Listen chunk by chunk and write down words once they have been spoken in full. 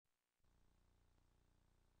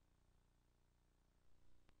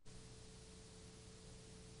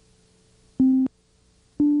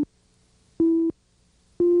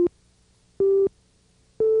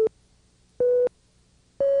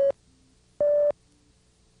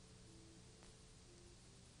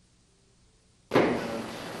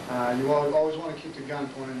You always want to keep the gun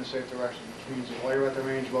pointed in the safe direction, which means that while you're at the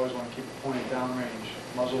range, you always want to keep it pointed downrange,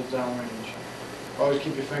 muzzle downrange. Always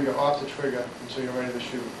keep your finger off the trigger until you're ready to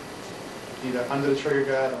shoot, either under the trigger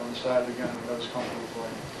guard or on the side of the gun, whatever's comfortable for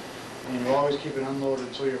you. And you always keep it unloaded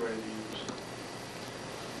until you're ready to use.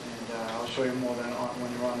 And I'll show you more than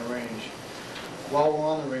when you're on the range. While we're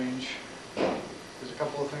on the range, there's a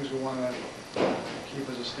couple of things we want to keep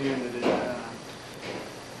as a standard,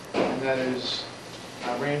 and that is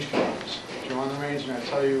range commands. If you're on the range, I'm going to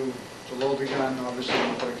tell you to load the gun. Obviously,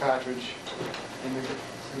 you put a cartridge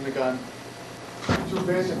in the gun. Two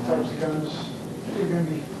basic types of guns you're going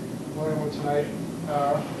to be learning with tonight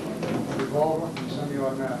are revolver and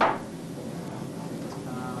semi-automatic.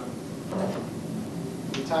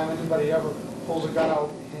 Anytime anybody ever pulls a gun out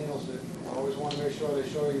and handles it, you always want to make sure they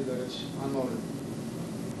show you that it's unloaded.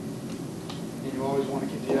 And you always want to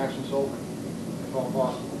keep the actions open, if all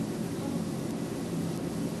possible.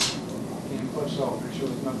 And clips out. Make sure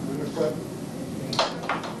there's nothing in the clip.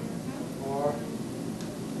 Or,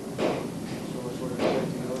 so it's where the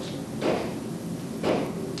safety goes.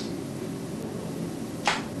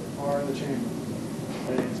 Or in the chamber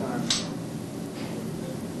at any time.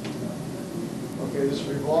 Okay, this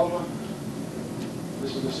revolver.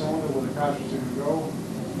 This is the cylinder where the cartridge is going to go.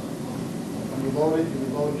 When you load it, you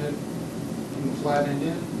load it from the flat end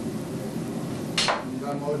in. When you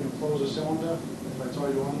unload, you close the cylinder. If I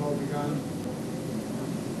told you to unload the gun,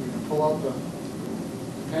 you can pull out the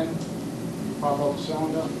pin, pop out the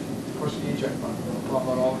cylinder, push the eject button. It'll pop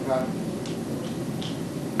out all the cartridges.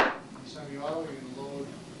 In semi-auto, you can load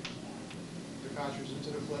the cartridge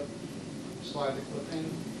into the clip, slide the clip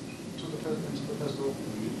into the pistol,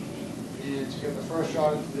 and to get the first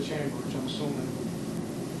shot into the chamber, which I'm assuming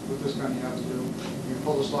with this gun you have to do, you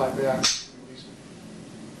pull the slide back and release it.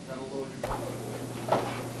 That'll load your gun.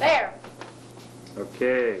 There!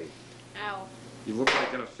 Okay. Ow. You look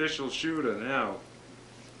like an official shooter now.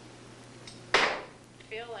 I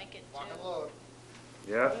feel like it too. Lock and load.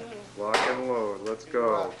 Yeah? Lock and load. Let's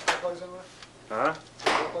go. Plugs in there? Huh?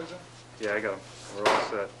 Plugs in? Yeah, I got them. We're all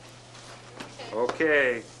set.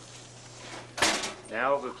 Okay.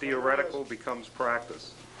 Now the theoretical becomes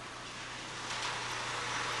practice.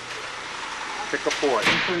 Pick a point.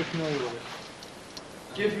 I'm pretty familiar with it.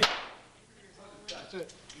 Give me. That's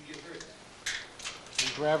it. You get hurt. And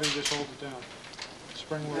gravity just holds it down.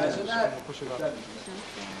 Spring will push it up.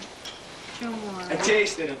 Two more. I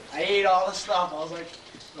tasted it. I ate all the stuff. I was like,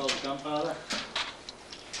 smells of gunpowder.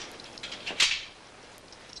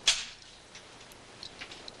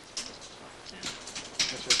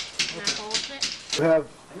 That's it. That holds it. You have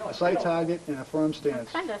a sight target and a firm I'm stance.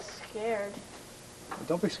 kind of scared.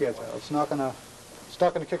 Don't be scared, Tyler. It's not gonna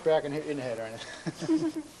kick back and hit you in the head or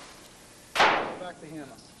anything. Back the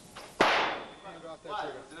hammer. Hand off that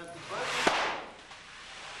trigger.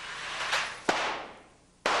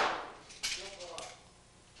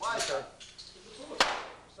 Why? Okay.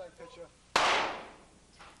 Sight picture.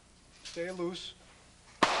 Stay loose.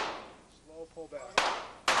 Slow pull back.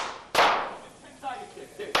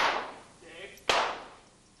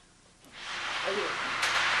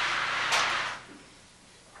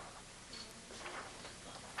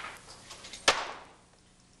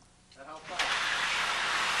 How far?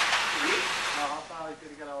 No, how far are you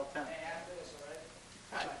going to get out of 10?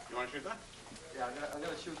 You want to shoot that? Yeah, I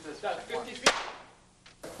gotta shoot this. 50 feet.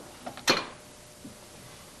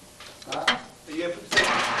 Huh? You have to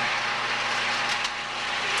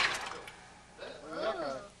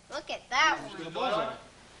Ooh, look at that one.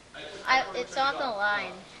 It's on the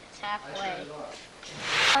line. It's halfway.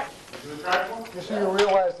 Just so you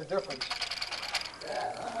realize the difference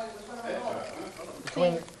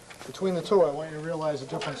between the two, I want you to realize the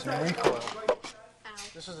difference in recoil. Ow.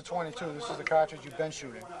 This is a 22. This is the cartridge you've been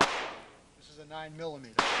shooting. This is a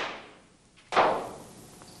 9mm.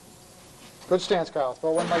 Good stance, Kyle.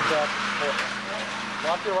 Throw one like that.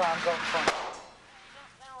 Lock your arms out in front.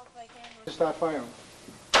 Just start firing.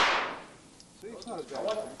 See, it's not as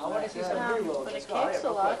bad. I want to see some reload. But it kicks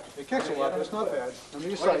a lot. It kicks a lot, but it's not bad. Under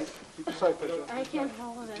your sight. Keep your sight picture. I can't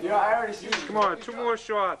hold it. You know, I already see. Come on, 2 more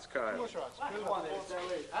shots, Two Kyle. more shots. Huh? I don't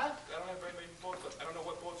have very many boats, but I don't know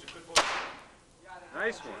what boats you could boat.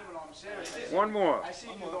 Nice one. One more. I see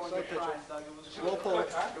you going to try, Doug. It was Slow pull.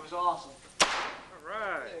 It was awesome. All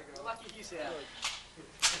right. You're lucky he's here.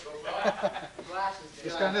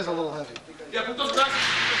 This gun is a little heavy. Yeah, put those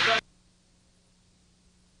glasses.